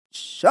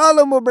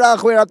Shalom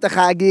Ubrach, we're up to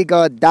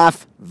Chagiga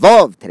Daf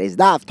Vov. Today's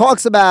Daf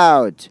talks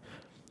about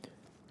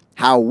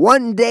how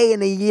one day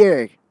in a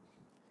year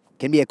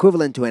can be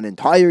equivalent to an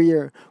entire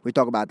year. We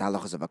talk about the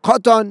halachas of a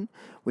koton.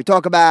 We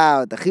talk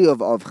about the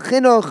chiyuv of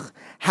chinuch.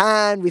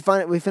 And we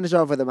finish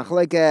off with the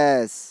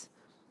machlekes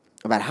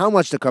about how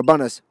much the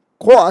karbanos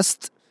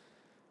cost.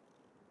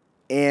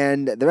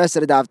 And the rest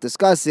of the Daf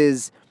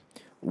discusses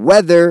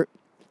whether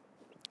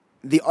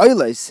the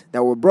oilas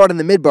that were brought in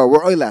the midbar were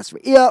oilas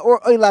re'iyah or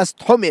oilas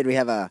tomid. We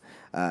have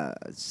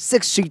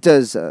 6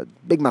 shitas,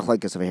 big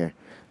machlekes over here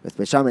with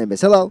Beis Shammai and Beis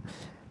Hillel.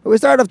 But we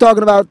started off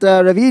talking about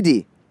Rav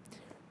Yidi.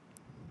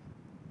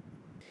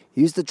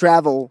 He used to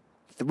travel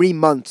 3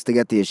 months to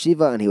get to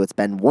yeshiva, and he would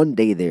spend 1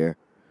 day there,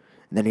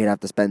 and then he'd have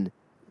to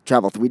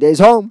travel 3 days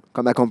home,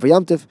 come back home for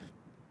Yom Tov.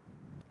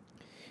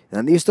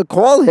 And they used to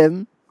call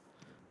him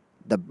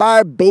the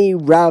Bar Bei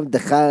Rav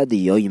Decha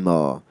de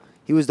Yoyma.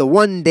 He was the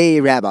 1-day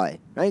rabbi,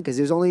 right? Because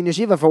he was only in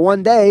yeshiva for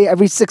 1 day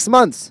every 6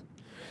 months.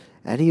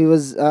 And he had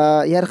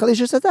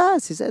Chalisha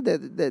Satas. He said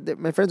that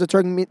my friends are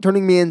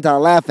turning me into a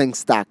laughing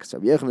stock. So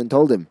Rabbi Yochanan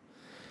told him,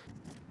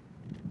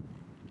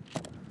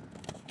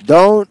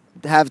 don't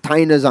have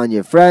tainas on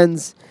your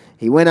friends.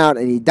 He went out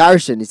and he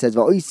darshan. He says,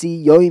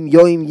 "Va'oisi yoim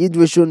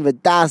yidvishun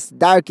v'das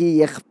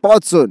darki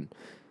yechpotzun."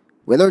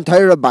 We learn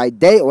Torah by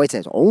day. Oh, it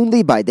says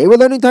only by day we're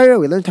learning Torah.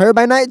 We learn Torah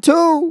by night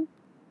too.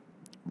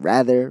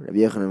 Rather, Rabbi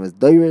Yochanan was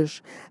doirish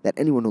that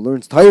anyone who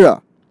learns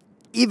Torah,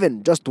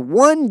 even just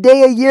 1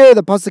 day a year,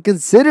 the pasuk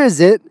considers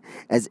it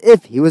as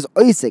if he was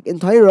oisik in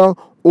Torah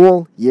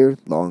all year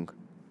long.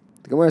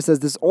 The Gemara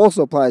says this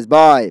also applies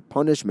by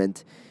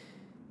punishment,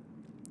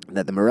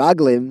 that the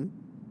Meraglim,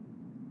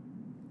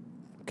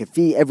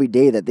 kafi every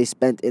day that they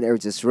spent in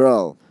Eretz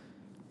Yisrael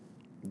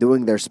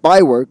doing their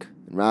spy work,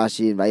 and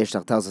Rashi and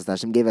Vayishlach tells us that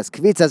Hashem gave us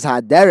kvitzas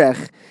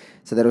ha'derech,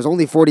 so that it was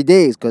only 40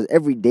 days, because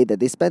every day that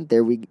they spent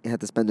there, we had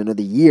to spend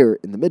another year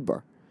in the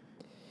midbar.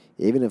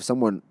 Even if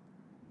someone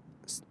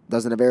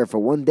doesn't have air for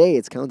 1 day,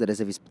 it's counted as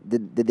if he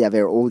did the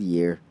aver all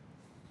year.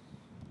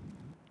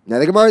 Now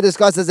the Gemara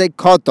discusses a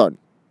koton.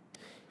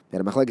 We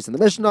had a machlekes in the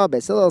Mishnah.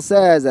 Beis Hillel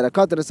says that a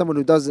koton is someone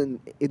who does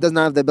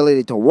not have the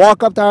ability to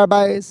walk up to Har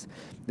Bayis.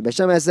 The Beis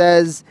Shammai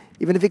says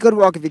even if he could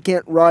walk, if he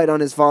can't ride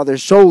on his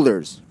father's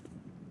shoulders.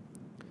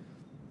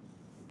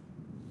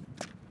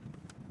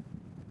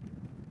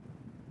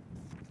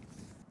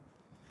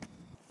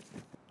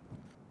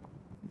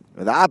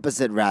 Or the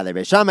opposite, rather.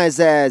 Beis Shammai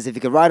says if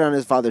he could ride on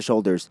his father's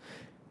shoulders.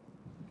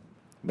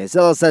 Beis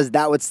Hillel says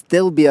that would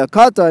still be a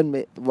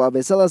katan, while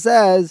Beis Hillel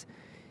says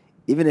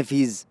even if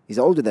he's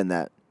older than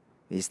that,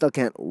 he still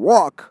can't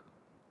walk.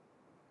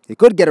 He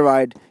could get a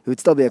ride, he would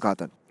still be a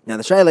katan. Now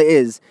the shaila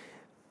is,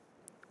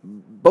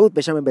 both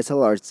Beis Shammai and Beis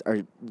Hillel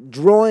are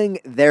drawing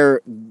their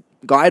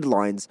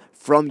guidelines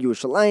from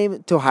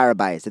Yerushalayim to Har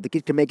Bayis, that the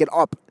kid can make it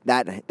up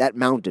that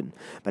mountain.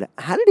 But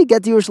how did he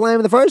get to Yerushalayim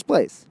in the first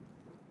place?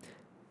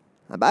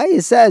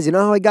 Abaye says, you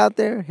know how he got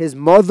there? His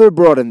mother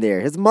brought him there.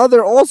 His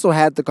mother also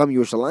had to come to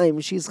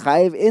Yerushalayim. She's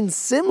chayiv in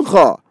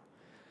Simcha.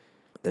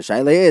 The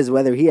shaila is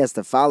whether he has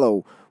to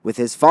follow with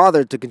his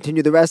father to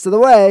continue the rest of the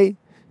way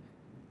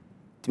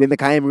to be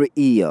Mekayim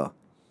Re'iyah.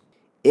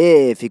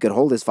 If he could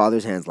hold his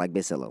father's hands like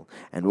Beis Hillel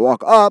and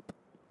walk up,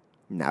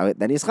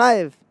 then he's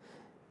chayiv.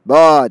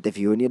 But if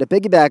you need a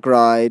piggyback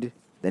ride,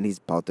 then he's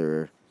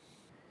potter.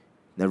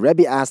 Now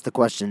Rebbe asked the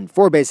question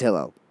for Beis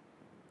Hillel.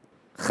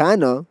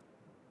 Chana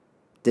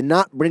did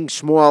not bring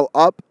Shmuel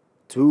up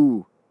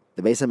to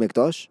the Beis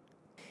HaMikdash,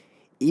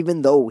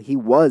 even though he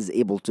was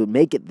able to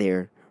make it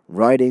there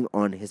riding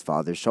on his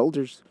father's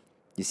shoulders.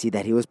 You see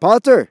that he was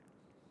potter.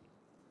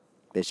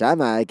 Beis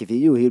Shammai, if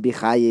he would be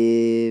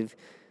chayiv.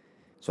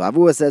 So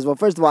Avua says, well,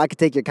 first of all, I could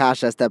take your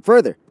kasha a step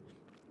further.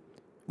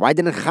 Why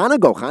didn't Chana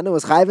go? Chana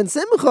was chayiv in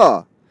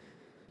Simcha.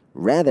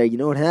 Rather, you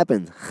know what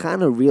happened?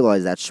 Chana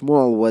realized that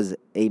Shmuel was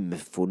a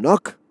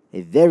mefunuk,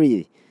 a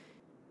very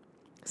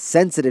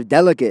sensitive,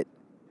 delicate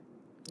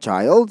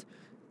child,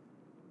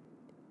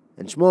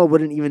 and Shmuel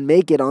wouldn't even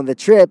make it on the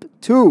trip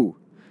to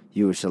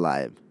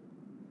Yerushalayim.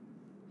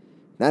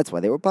 That's why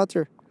they were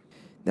potter.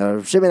 Now,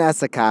 Rav Shimon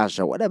asks a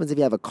kasha, what happens if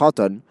you have a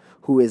koton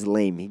who is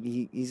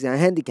lame? He's a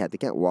handicapped, he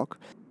can't walk.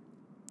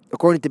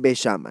 According to Beis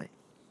Shammai.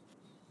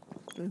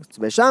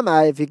 So Beis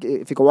Shammai, if he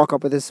can walk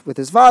up with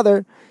his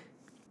father,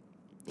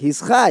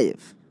 he's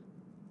chayiv.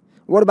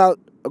 What about,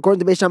 according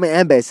to Beis Shammai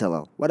and Beis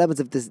Hillel, what happens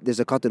if there's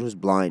a koton who's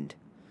blind?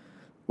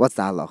 What's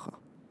the halacha?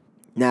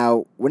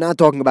 Now, we're not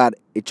talking about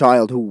a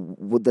child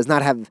who does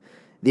not have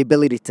the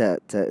ability to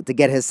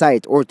get his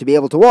sight or to be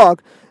able to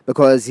walk,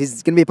 because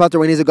he's going to be potter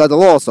when he's a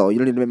gadol also. You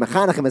don't need to be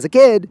mechanech him as a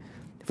kid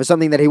for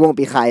something that he won't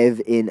be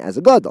chayiv in as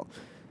a gadol.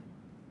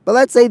 But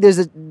let's say there's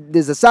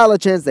a solid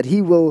chance that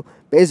he will,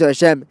 Be'ezer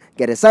Hashem,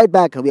 get his sight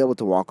back, he'll be able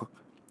to walk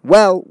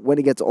well when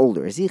he gets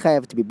older. Is he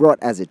chayiv to be brought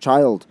as a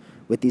child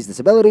with these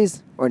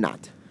disabilities or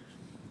not?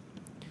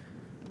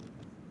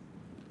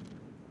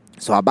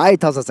 So Abaye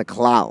tells us a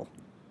klal.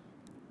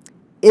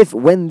 If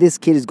when this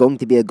kid is going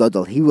to be a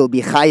gadol, he will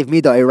be chayiv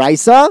mida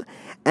eraisa,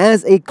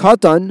 As a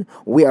katan,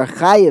 we are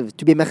chayiv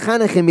to be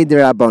mechanechim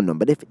midirabbanon.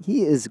 But if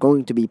he is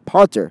going to be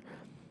potter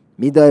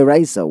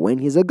midoraisa when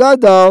he's a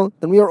gadol,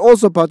 then we are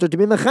also potter to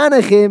be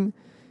mechanechim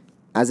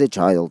as a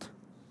child.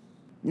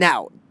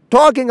 Now,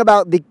 talking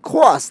about the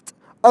cost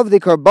of the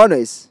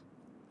karbanos,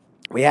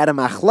 we had a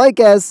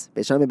machlokes.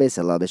 Beis Shammai Beis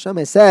Hillel. Beis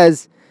Shammai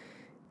says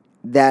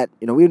that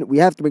we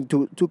have to bring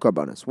two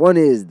karbanos. One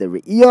is the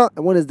re'iyah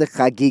and one is the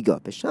chagiga.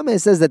 Beis Shammai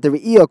says that the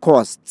re'iyah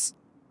costs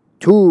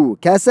 2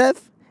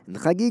 kesef and the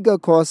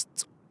chagiga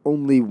costs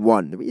only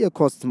 1. The re'iyah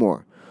costs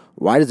more.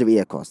 Why does the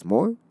re'iyah cost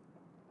more?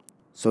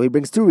 So he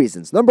brings 2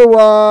 reasons. Number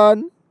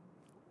 1,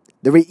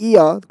 the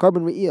re'iyah, the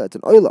carbon re'iyah, it's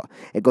an oila.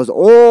 It goes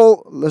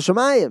all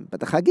l'shamayim, but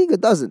the chagiga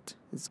doesn't.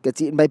 It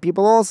gets eaten by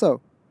people also.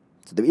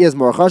 So the re'iyah is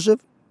more chashuv.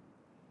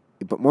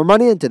 You put more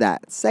money into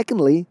that.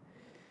 Secondly,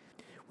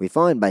 we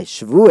find by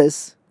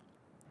Shavuos,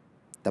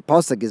 the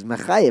pasuk is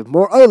mechayev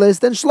more oilis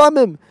than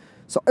shlamim.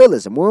 So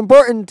oilis are more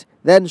important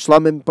than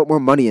shlamim. Put more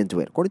money into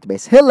it. According to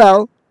Beis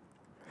Hillel,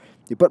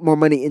 you put more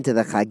money into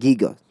the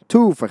chagiga.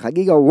 2 for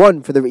chagiga,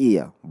 1 for the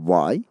re'iyah.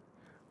 Why?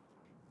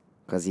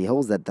 Because he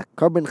holds that the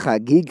carbon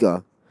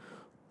chagiga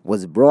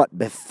was brought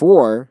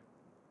before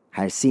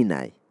Har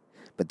Sinai,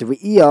 but the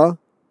re'iyah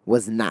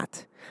was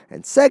not.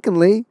 And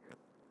secondly,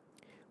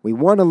 we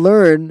want to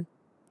learn.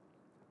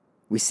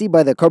 We see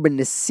by the carbon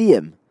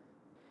Nesiim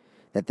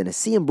that the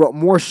Nesiim brought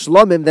more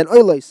shlamim than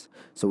oilos.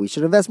 So we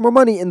should invest more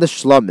money in the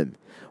shlamim.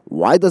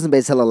 Why doesn't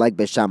Beis Hillel like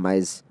Beis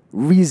Shammai's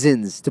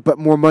reasons to put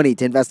more money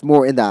to invest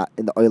more in the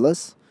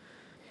oilos?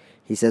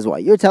 He says, why?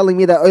 You're telling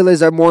me that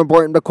oilos are more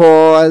important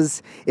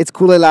because it's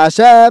kulei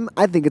Hashem.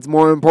 I think it's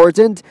more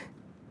important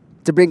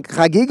to bring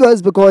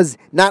chagigas because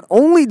not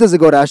only does it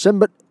go to Hashem,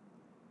 but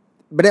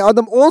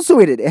Adam also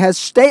eat it. It has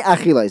shtei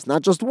achilas,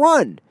 not just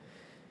one.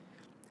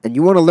 And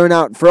you want to learn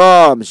out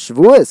from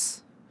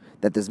Shavuos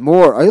that there's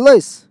more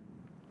oilos.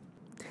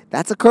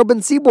 That's a carbon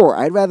sibor.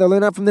 I'd rather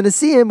learn out from the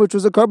Nesiim, which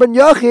was a carbon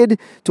yachid,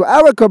 to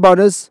our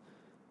karbanos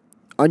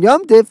on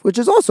Yom Tif, which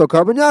is also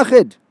carbon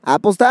yachid.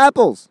 Apples to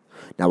apples.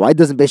 Now, why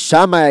doesn't Beis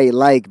Shammai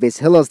like Beis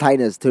Hillel's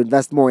tightness to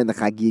invest more in the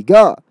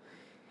chagiga?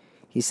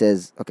 He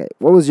says, okay,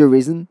 what was your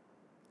reason?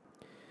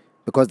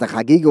 Because the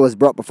chagiga was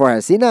brought before Har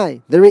Sinai.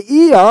 The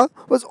re'iyah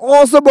was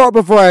also brought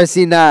before Har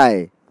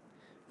Sinai.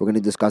 We're going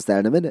to discuss that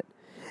in a minute.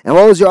 And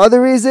what was your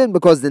other reason?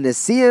 Because the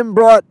Nesiim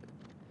brought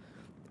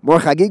more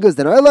chagigas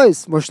than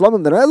oilos, more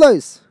shlamim than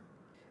oilos.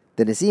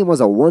 The Nesiim was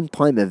a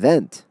one-time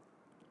event.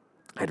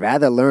 I'd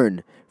rather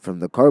learn from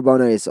the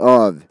karbanos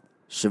of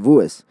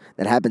Shavuos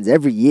that happens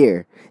every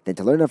year than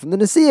to learn it from the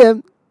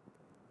Nesiim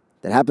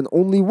that happened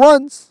only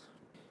once.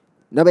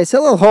 Now Beis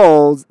Hillel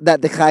holds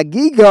that the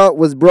chagiga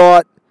was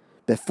brought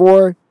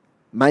before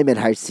Maimed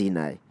Har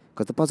Sinai,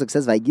 because the pasuk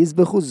says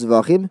Vayizbechu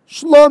zvachim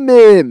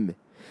shlamim.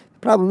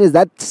 Problem is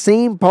that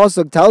same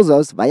pasuk tells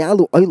us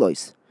Vayalu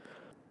oilos.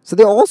 So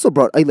they also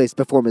brought oilos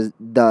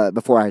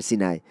before Har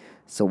Sinai.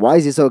 So why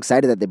is he so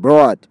excited that they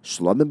brought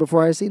shlamim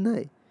before Har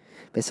Sinai?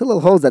 Beis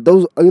Hillel holds that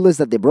those oilos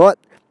that they brought,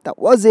 that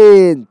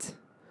wasn't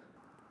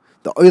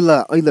the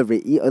oilas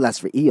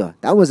re'iyah.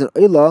 That wasn't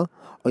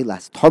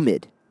oilas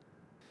tomid.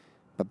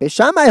 But Beis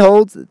Shammai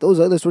holds that those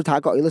oilas were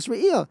taka oilas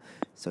re'iyah.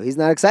 So he's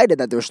not excited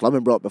that there were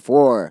shlamim brought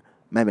before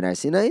Maimed Har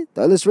Sinai.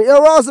 The oilas re'iyah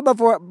were also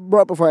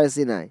brought before Har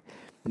Sinai.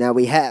 Now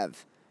we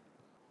have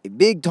a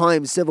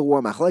big-time civil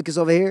war machlokes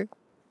over here.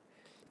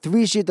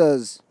 3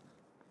 shittas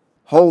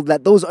hold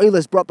that those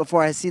oilas brought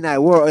before Har Sinai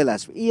were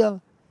oilas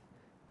re'iyah,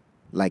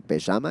 like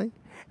Beis Shammai,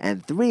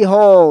 and 3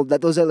 hold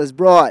that those oilas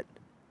brought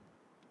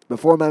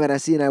before Maimed Har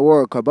Sinai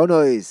were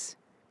karbonos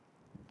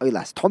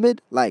oilas tomid,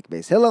 like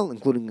Beis Hillel,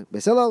 including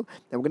Beis Hillel.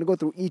 And we're going to go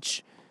through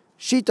each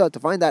shita to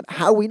find out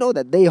how we know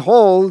that they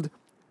hold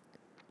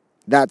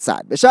that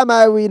side. Beis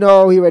Shammai, we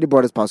know he already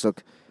brought his pasuk.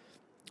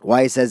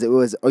 Why he says it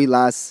was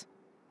oilas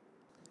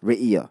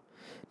re'iyah.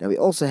 Now we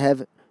also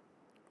have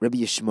Rabbi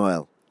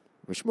Yishmael.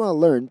 Rabbi Yishmael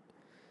learned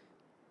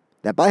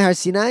that by Har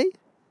Sinai,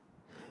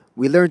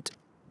 we learned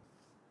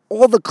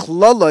all the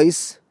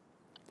klalos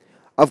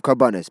of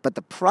karbanos, but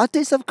the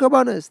pratis of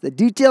karbanos, the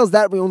details,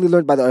 that we only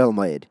learned by the Oil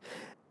Moed.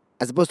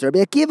 As opposed to Rabbi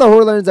Akiva,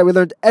 who learns that we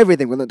learned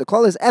everything. We learned the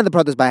klalos and the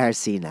pratis by Har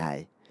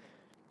Sinai.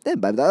 Then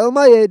by the Oil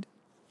Moed,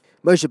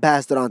 Moshe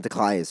passed it on to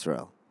Klal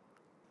Yisrael.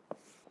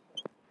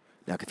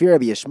 Now, Kafir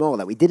Rabbi Yishmael,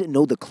 that we didn't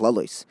know the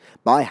klalos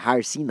by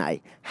Har Sinai,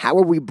 how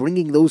are we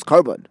bringing those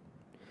carbon?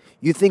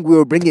 You think we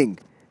were bringing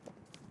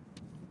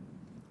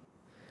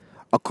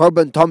a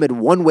carbon tamid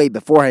one way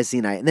before Har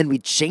Sinai, and then we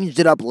changed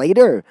it up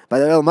later by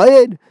the Oil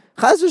Moed?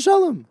 Chas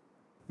v'shalom.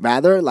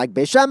 Rather, like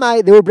Beis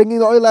Shammai, they were bringing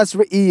the oilas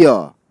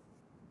re'iyah.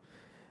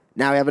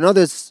 Now we have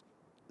another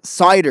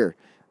cider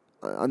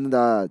on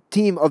the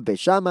team of Beis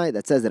Shammai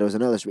that says that it was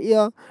an oilas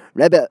re'iyah.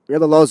 Rebbe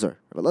Lozer.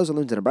 Rebbe Lozer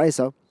learns in a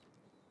brayso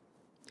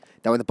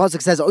that when the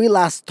pasuk says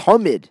oilas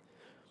tamid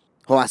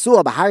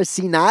ho'asua b'Har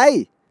Sinai,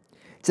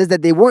 it says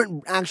that they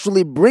weren't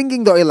actually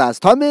bringing the oilas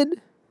tamid.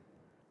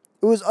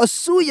 It was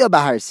asuya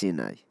b'Har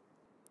Sinai.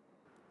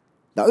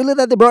 The oil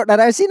that they brought at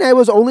Har Sinai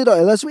was only the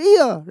oilas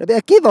re'iyah. Rabbi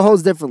Akiva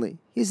holds differently.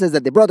 He says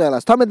that they brought the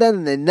oilas tamid then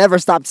and they never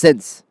stopped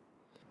since.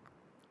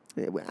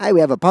 We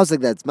have a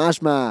pasuk that's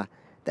mashma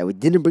that we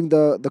didn't bring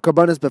the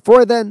karbanos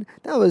before then.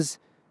 That was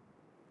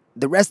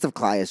the rest of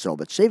Klal Yisrael.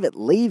 But Shevet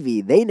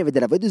Levi, they never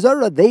did avodah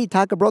zarah. They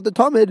taka brought the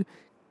Talmud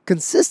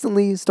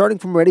consistently, starting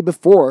from already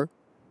before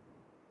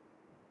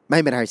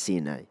Maimed Har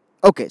Sinai.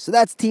 Okay, so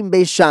that's Team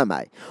Beis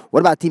Shammai. What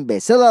about Team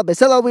Beis Hillel? Beis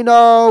Hillel, we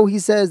know, he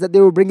says that they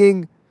were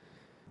bringing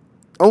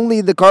only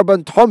the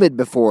Karban Talmud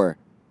before.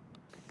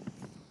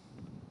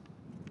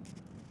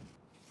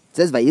 It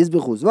says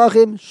Vayizbechu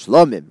Zvachim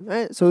Shlomim.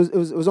 Right? So it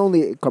was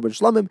only Karban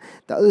Shlomim.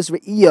 The other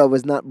Re'iyah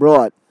was not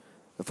brought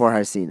before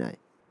Har Sinai.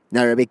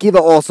 Now Rabbi Akiva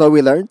also,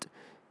 we learned,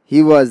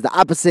 he was the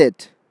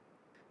opposite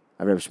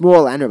of Rabbi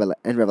Shmuel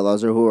and Rabbi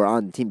Elazar, who were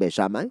on Team Beis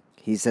Shammai.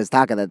 He says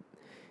Taka that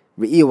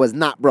Re'iyah was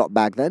not brought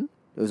back then.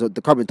 It was the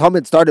Karban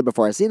Talmud started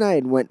before Har Sinai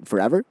and went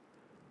forever.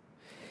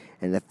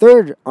 And the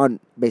third on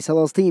Beis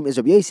Hillel's team is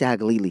Rabbi Yossi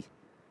HaGalili.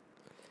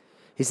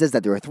 He says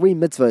that there are 3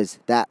 mitzvahs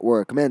that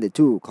were commanded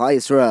to Klal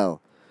Yisrael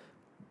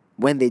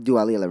when they do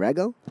Aliyah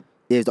L'Regel.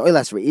 There's the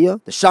Oilas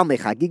Re'iyah, the Shalmei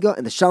Chagiga,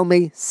 and the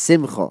Shalmei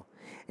Simcha.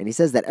 And he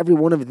says that every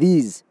one of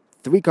these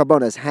 3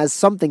 karbanas has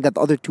something that the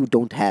other 2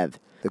 don't have.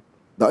 The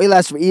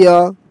Oilas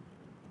Re'iyah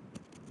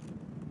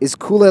is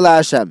Kulei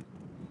LaHashem.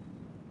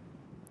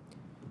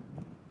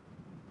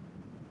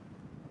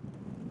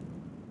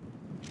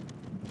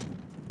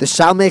 The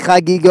Shalmei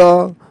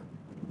Chagiga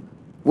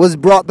was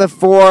brought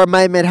before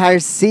Maimed Har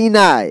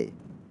Sinai,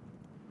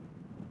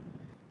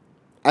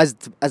 as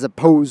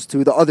opposed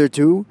to the other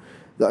 2,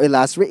 the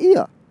Oilas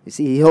Re'iyah. You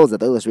see, he holds that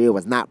the Oilas Re'iyah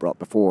was not brought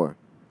before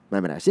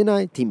Maimed Har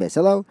Sinai, Team Beis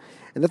Hillel.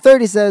 And the third,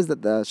 he says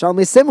that the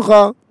Shalmei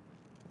Simcha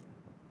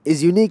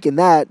is unique in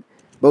that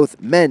both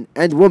men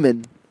and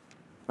women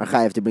are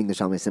chayav to bring the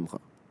Shalmei Simcha.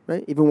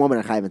 Right? Even women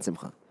are chayav in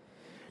Simcha.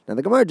 Now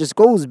the Gemara just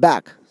goes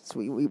back. So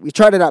we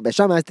tried it out. Beis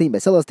Shammai's team,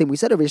 Beis Hillel's team. We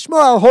said Rabbi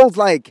Shmuel holds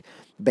like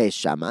Beis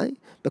Shammai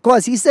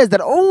because he says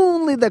that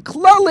only the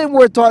Klalim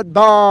were taught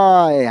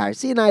by Har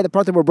Sinai. The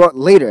Pratim were brought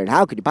later. And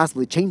how could you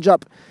possibly change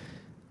up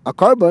a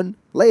carbon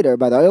later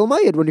by the Oil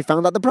Mayid when you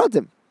found out the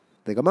Pratim?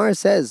 The Gemara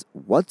says,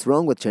 what's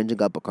wrong with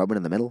changing up a carbon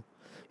in the middle?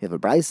 You have a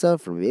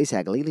brisa from Rabbi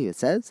Yossi HaGalili. It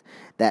says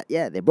that,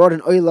 they brought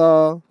an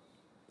Oila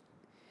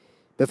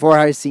before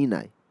Har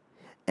Sinai.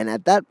 And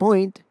at that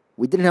point,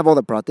 we didn't have all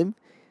the Pratim.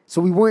 So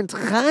we weren't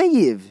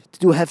chayiv to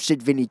do hefshit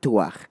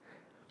v'nituach.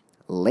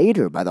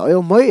 Later, by the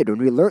Oil Moed, when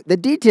we learned the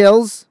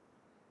details,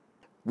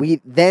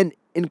 we then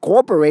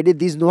incorporated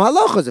these new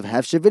halachas of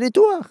hefshit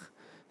v'nituach.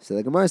 So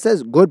the Gemara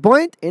says, good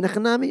point, in a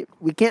chanami.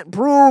 We can't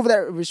prove that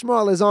Rabbi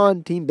Shmuel is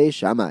on Team Beis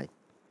Shammai.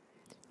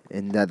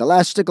 And the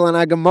last shtickle on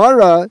our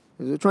Gemara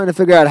is we're trying to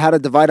figure out how to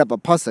divide up a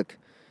pasuk.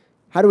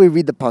 How do we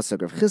read the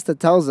pasuk? Rav Chisda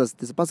tells us,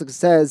 this pasuk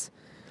says,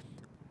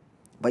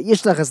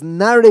 Vayishlach es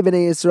narei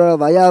b'nei Yisrael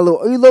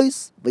vayalu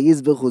oilos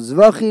vayizbechu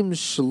zvachim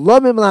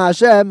shlomim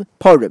laHashem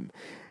parim.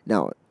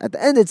 Now, at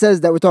the end it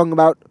says that we're talking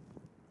about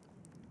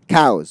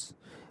cows.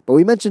 But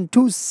we mentioned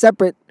 2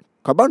 separate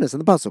karbanos in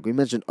the pasuk. We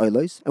mentioned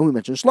oilos and we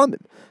mentioned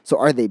shlomim. So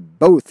are they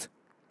both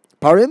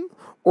parim?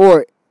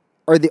 Or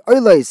are the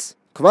oilos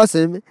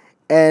kvasim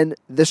and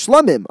the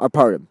shlomim are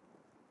parim?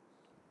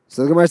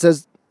 So the Gemara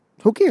says,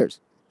 who cares?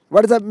 Why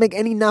does that make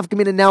any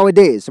nafkamina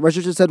nowadays? So Rosh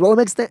Hashanah said, well,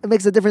 it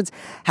makes a difference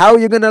how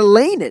you're going to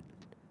lane it.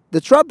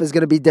 The trup is going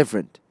to be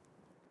different.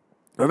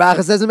 Rav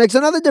Acha says it makes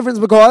another difference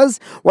because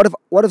what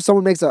if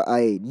someone makes a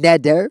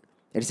neder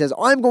and he says,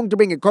 I'm going to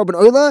bring a korban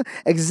oila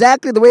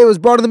exactly the way it was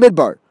brought in the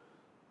midbar.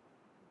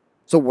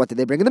 So what did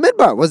they bring in the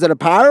midbar? Was it a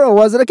par or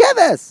was it a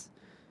keves?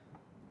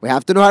 We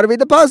have to know how to read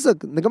the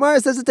pasuk. And the Gemara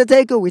says it's a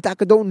teku. We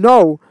don't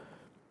know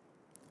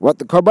what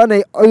the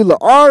korbanei oila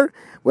are,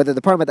 whether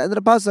the parim at the end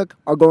of the pasuk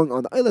are going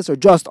on the oilas or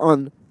just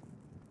on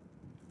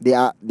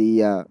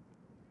the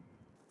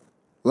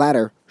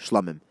latter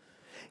shlomim.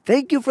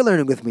 Thank you for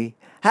learning with me.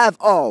 Have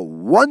a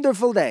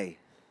wonderful day.